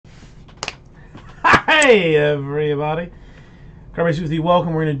Hey everybody, Carbase with you.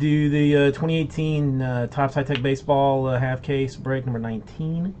 Welcome. We're going to do the 2018 Topps High Tech Baseball half case break number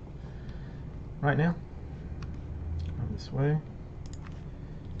 19 right now. This way.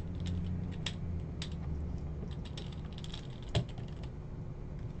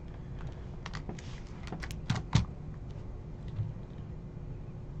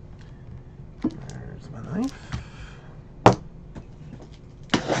 There's my knife.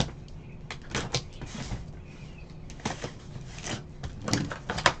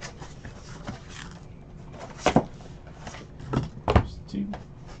 Two.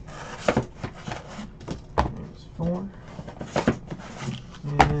 There's four.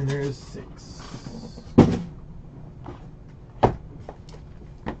 And there's six.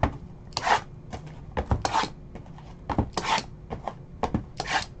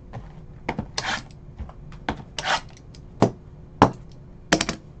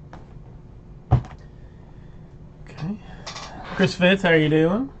 Okay. Chris Fitz, how are you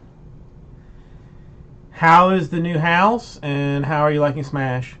doing? How is the new house, and how are you liking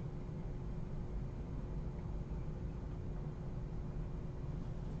Smash?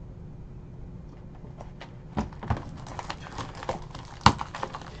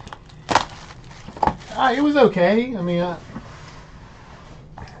 It was okay. I mean,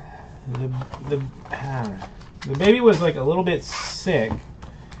 the baby was like a little bit sick,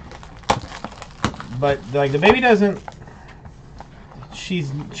 but like the baby doesn't. She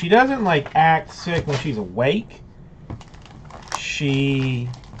doesn't like act sick when she's awake. She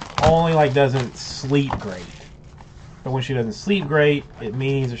only like doesn't sleep great. But when she doesn't sleep great, it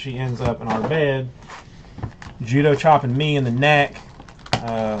means that she ends up in our bed, judo chopping me in the neck,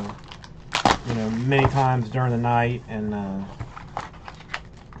 many times during the night, and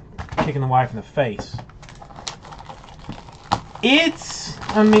kicking the wife in the face.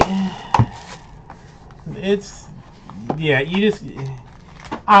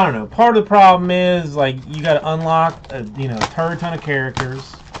 I don't know. Part of the problem is, like, you got to unlock a turd ton of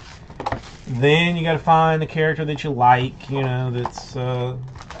characters. Then you got to find the character that you like, that's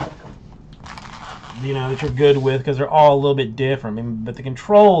that you're good with, because they're all a little bit different. I mean, but the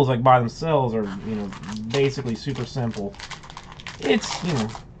controls, like, by themselves are basically super simple. It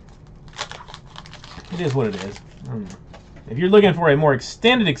is what it is. I don't know. If you're looking for a more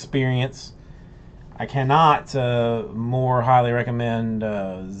extended experience, I cannot more highly recommend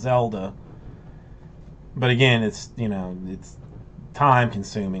Zelda. But again, it's time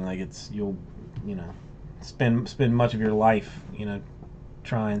consuming. Like, you'll spend much of your life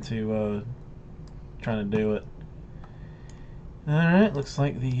trying to do it. All right, looks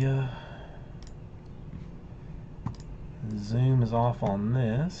like the zoom is off on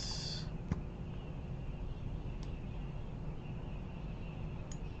this.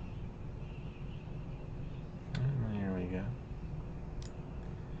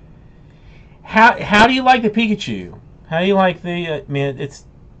 How do you like the Pikachu? How do you like the? It's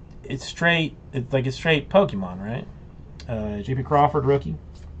straight. It's like a straight Pokemon, right? JP Crawford rookie.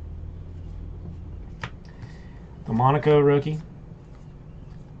 The Monaco rookie.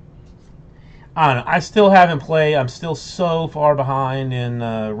 I don't know. I still haven't played. I'm still so far behind in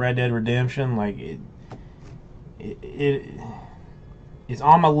Red Dead Redemption. Like it's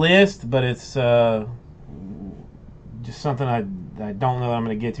on my list, but it's just something I don't know that I'm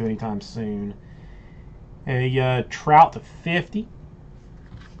going to get to anytime soon. A Trout to 50.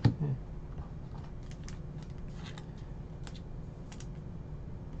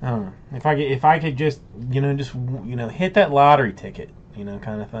 I don't know. If I could just hit that lottery ticket,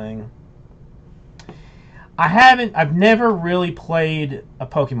 kind of thing. I've never really played a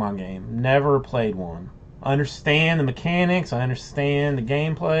Pokemon game. Never played one. I understand the mechanics, I understand the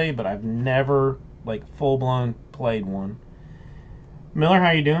gameplay, but I've never like full-blown played one. Miller, how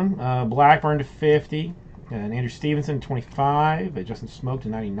you doing? Blackburn to 50. And Andrew Stevenson, 25. Justin Smoke to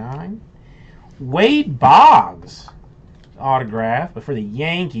 99. Wade Boggs autograph, but for the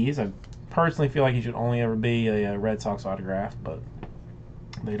Yankees. I personally feel like he should only ever be a Red Sox autograph, but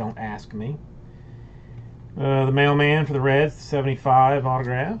they don't ask me. The Mailman for the Reds, 75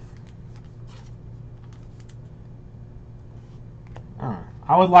 autograph.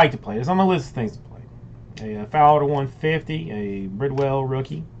 I would like to play this. On my list of things to play. A Fowler to 150. A Bridwell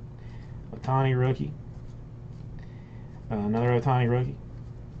rookie. Ohtani rookie. Another Ohtani rookie.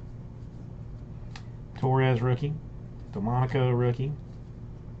 Torres rookie. Delmonico rookie.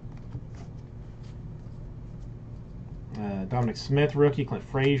 Dominic Smith rookie. Clint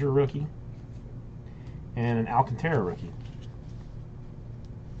Frazier rookie. And an Alcantara rookie.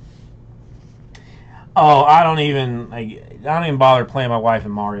 Oh, I don't even bother playing my wife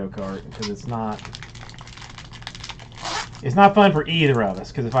in Mario Kart because it's not it's not fun for either of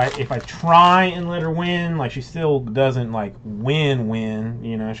us, because if I try and let her win, like, she still doesn't like win.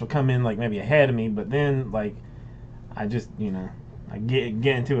 You know, she'll come in like maybe ahead of me, but then like I just, you know, I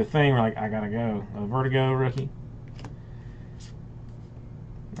get into a thing where like I gotta go. A Vertigo rookie,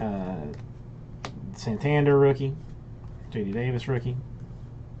 Santander rookie, J.D. Davis rookie,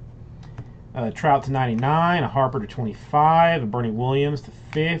 Trout to 99, a Harper to 25, a Bernie Williams to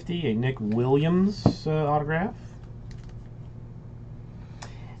 50, a Nick Williams autograph.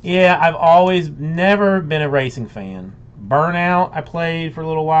 Yeah, I've always never been a racing fan. Burnout, I played for a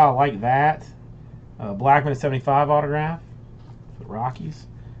little while, like that. Blackman to 75 autograph for the Rockies.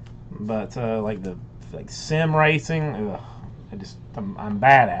 But like sim racing, ugh, I'm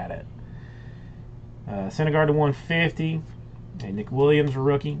bad at it. Syndergaard to 150, a Nick Williams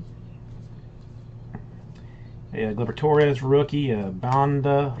rookie. A Gleyber Torres rookie, a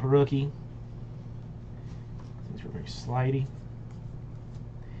Banda rookie. These were very slidey.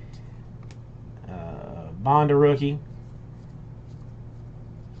 Banda rookie,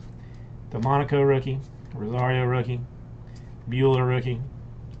 Delmonico rookie, Rosario rookie, Buehler rookie,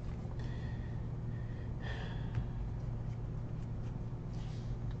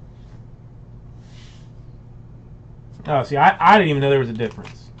 oh, see, I didn't even know there was a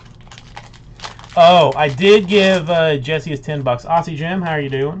difference. Oh, I did give Jesse his $10. Aussie Jim, how are you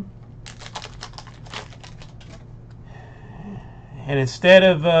doing? And instead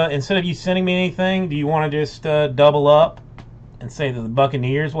of you sending me anything, do you want to just double up and say that the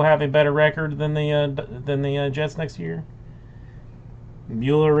Buccaneers will have a better record than the Jets next year?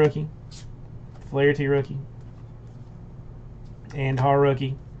 Buehler rookie, Flaherty rookie, Andhar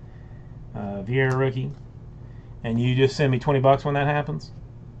rookie, Vieira rookie, and you just send me $20 when that happens.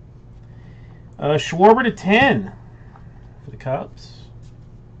 Schwarber to 10 for the Cubs.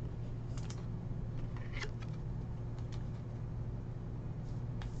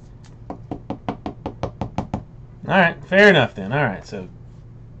 All right, fair enough then. All right, so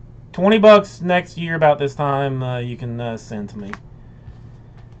 $20 next year about this time you can send to me.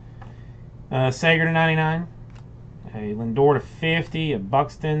 Sager to 99, a Lindor to 50, a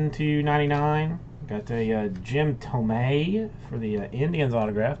Buxton to 99. Got a Jim Tomei for the Indians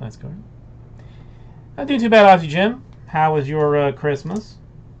autograph. Nice card. Not doing too bad, Aussie Jim. How was your Christmas?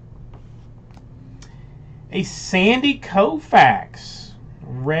 A Sandy Koufax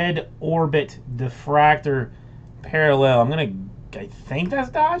red orbit diffractor parallel. I think that's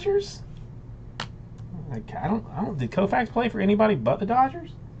Dodgers. I don't. Did Koufax play for anybody but the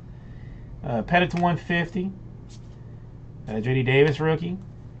Dodgers? Pettit to 150. J.D. Davis rookie.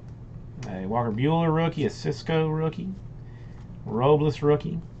 A Walker Buehler rookie. A Cisco rookie. Robles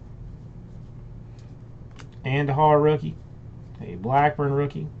rookie. Andhar rookie. A Blackburn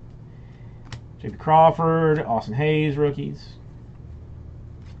rookie. J.P. Crawford. Austin Hayes rookies.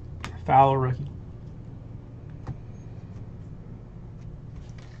 Fowler rookie.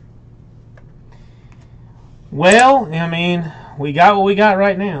 Well, I mean, we got what we got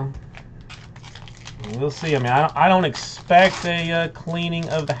right now. We'll see. I mean, I don't expect a cleaning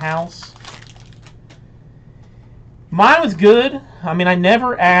of the house. Mine was good. I mean, I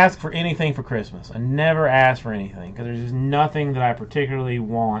never asked for anything for Christmas. I never asked for anything because there's just nothing that I particularly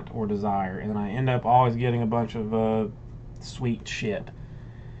want or desire, and I end up always getting a bunch of sweet shit.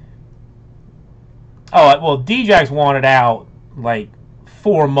 Oh, well, D-Jax wanted out like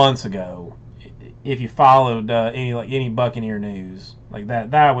 4 months ago. If you followed any Buccaneer news, like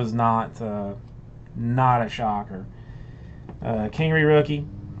that was not a shocker. Kingery rookie,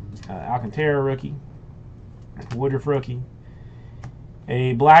 Alcantara rookie, Woodruff rookie,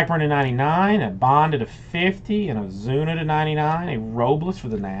 a Blackburn to 99, a Bond to 50, and a Zuna to 99, a Robles for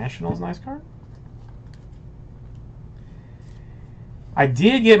the Nationals. Nice card. I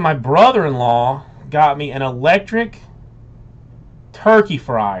did get my brother-in-law got me an electric turkey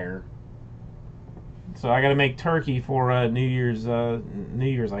fryer. So I got to make turkey for New Year's,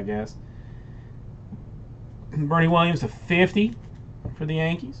 I guess. Bernie Williams to 50 for the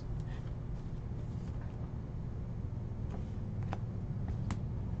Yankees.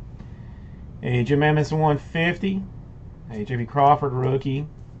 A Jim Edmonds 150. A J.P. Crawford rookie.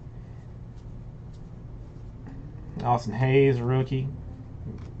 Austin Hayes rookie.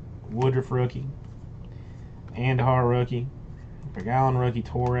 Woodruff rookie. Andhar rookie. Bergallen rookie.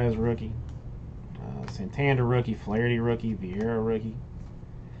 Torres rookie. Santander rookie, Flaherty rookie, Vieira rookie,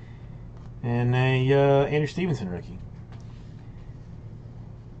 and a Andrew Stevenson rookie.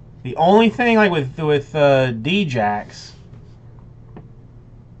 The only thing like with D-Jax,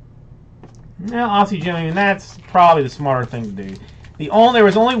 Aussie Jim, I mean that's probably the smarter thing to do. There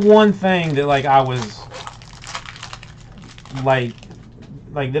was only one thing that like I was like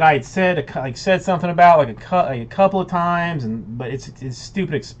that I had said said something about like a couple of times, but it's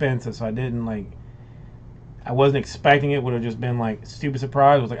stupid expensive, so I didn't I wasn't expecting it. Would have just been like stupid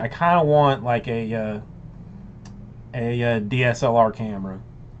surprise. It was like I kind of want like a DSLR camera.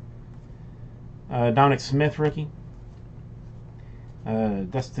 Dominic Smith rookie.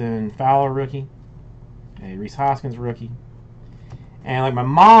 Dustin Fowler rookie. A Reese Hoskins rookie. And like my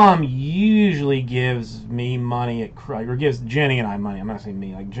mom usually gives me money or gives Jenny and I money. I'm not saying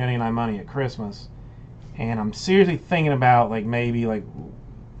me, like Jenny and I money at Christmas. And I'm seriously thinking about like maybe like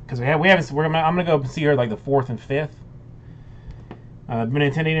because I'm gonna go see her like the 4th and 5th.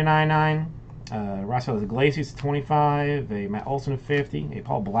 Benintendi to 99. Rafael Iglesias to 25. A Matt Olson to 50. A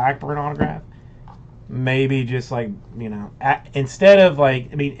Paul Blackburn autograph. Maybe just like instead of like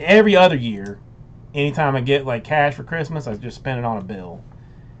every other year, anytime I get like cash for Christmas, I just spend it on a bill.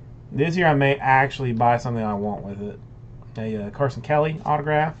 This year I may actually buy something I want with it. A Carson Kelly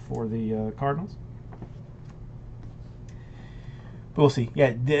autograph for the Cardinals. But we'll see.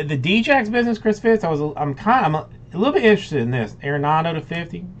 Yeah, the D-Jacks business, Chris Fitz. I'm a little bit interested in this. Arenado to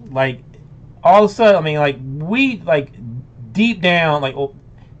 50. Like all of a sudden, we deep down, well,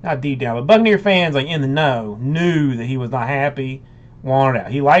 not deep down, but Buccaneer fans in the know knew that he was not happy, wanted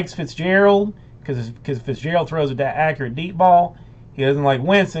out. He likes Fitzgerald because Fitzgerald throws an accurate deep ball. He doesn't like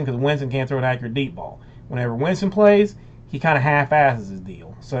Winston because Winston can't throw an accurate deep ball. Whenever Winston plays, he kind of half-asses his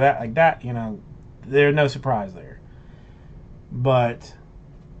deal. So there's no surprise there. But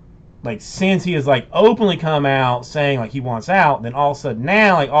since he has openly come out saying he wants out, then all of a sudden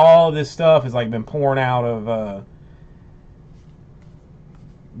now all of this stuff has been pouring out of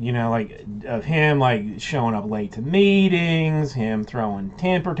of him showing up late to meetings, him throwing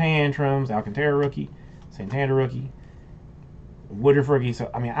temper tantrums, Alcantara rookie, Santana rookie, Woodruff rookie. So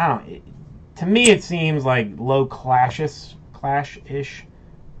I don't. To me, it seems low clash-ish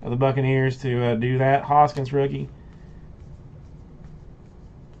of the Buccaneers to do that. Hoskins rookie.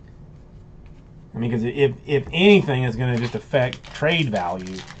 Because if anything is going to just affect trade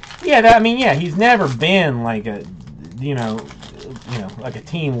value, he's never been a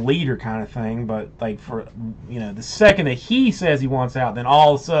team leader kind of thing. But for the second that he says he wants out, then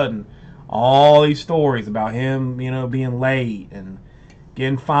all of a sudden, all these stories about him, being late and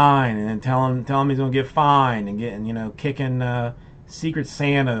getting fined, and then telling him he's going to get fined and getting, kicking Secret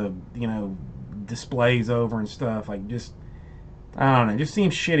Santa, displays over and stuff. Just I don't know, it just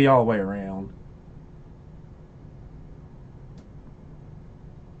seems shitty all the way around.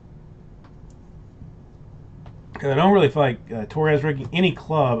 Because I don't really feel like Torres rookie, any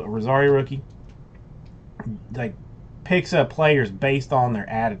club, a Rosario rookie, picks up players based on their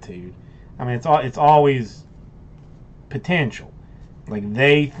attitude. It's always potential.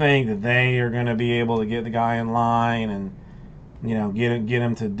 They think that they are going to be able to get the guy in line and get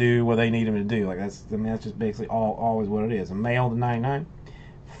him to do what they need him to do. That's just basically always what it is. A Mail to 99,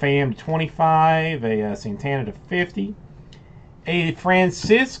 Pham to 25, a Santana to 50. A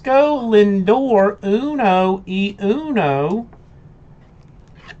Francisco Lindor Uno y Uno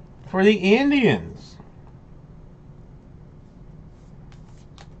for the Indians.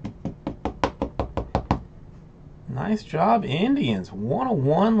 Nice job, Indians.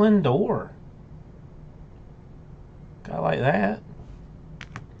 101 Lindor. Guy like that.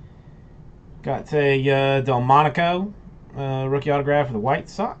 Got a Delmonico rookie autograph for the White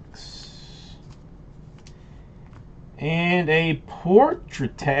Sox. And a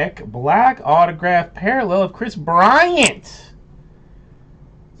Portratech black autograph parallel of Chris Bryant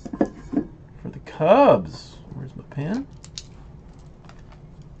for the Cubs. Where's my pen?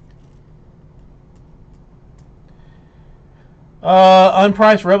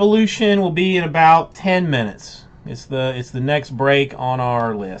 Unpriced Revolution will be in about 10 minutes. It's the next break on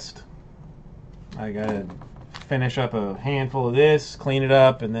our list. I gotta finish up a handful of this, clean it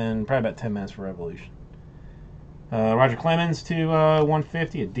up, and then probably about 10 minutes for Revolution. Roger Clemens to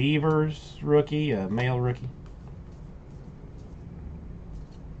 150, a Devers rookie, a male rookie.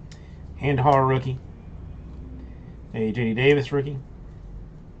 Andahar rookie. A J.D. Davis rookie.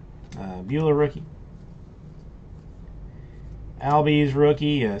 Bueller rookie. Albies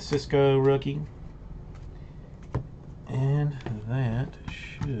rookie, a Cisco rookie. And that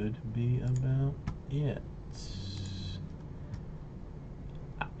should be about it.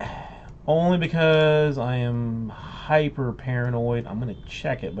 Only because I am hyper paranoid. I'm going to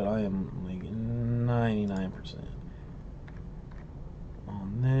check it, but I am 99%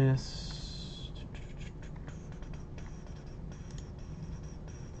 on this.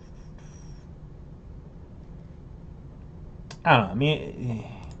 I don't know.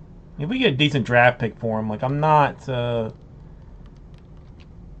 If we get a decent draft pick for him, I'm not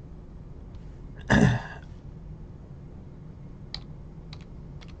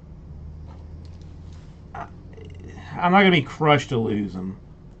I'm not going to be crushed to lose him.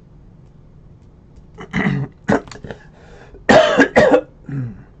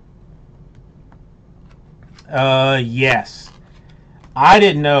 Yes. I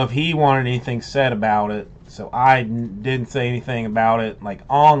didn't know if he wanted anything said about it, so I didn't say anything about it, like,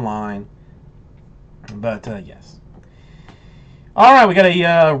 online. But, yes. Alright, we got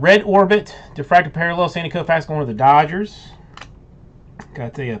a Red Orbit Diffractor Parallel Sandy Koufax going to the Dodgers.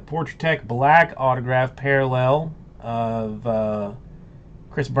 Got a Portrait Tech Black Autograph Parallel of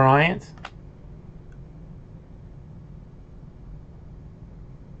Chris Bryant.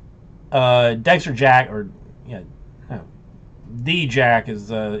 Dexter Jack, or yeah, no, D Jack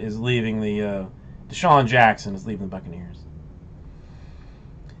is leaving the Deshaun Jackson is leaving the Buccaneers.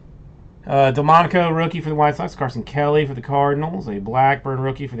 Delmonico rookie for the White Sox. Carson Kelly for the Cardinals. A Blackburn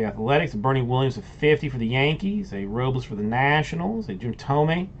rookie for the Athletics. A Bernie Williams of 50 for the Yankees. A Robles for the Nationals. A Jim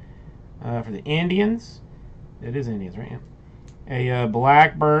Thome for the Indians. It is Indians, right? Yeah. A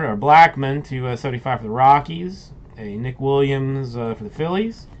Blackburn or Blackman to 75 for the Rockies. A Nick Williams for the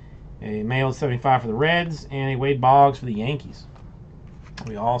Phillies. A Mayo 75 for the Reds. And a Wade Boggs for the Yankees.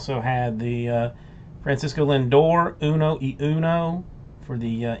 We also had the Francisco Lindor Uno y Uno for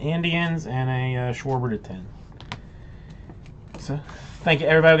the Indians, and a Schwarber to 10. So, thank you,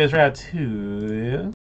 everybody. Goes right out to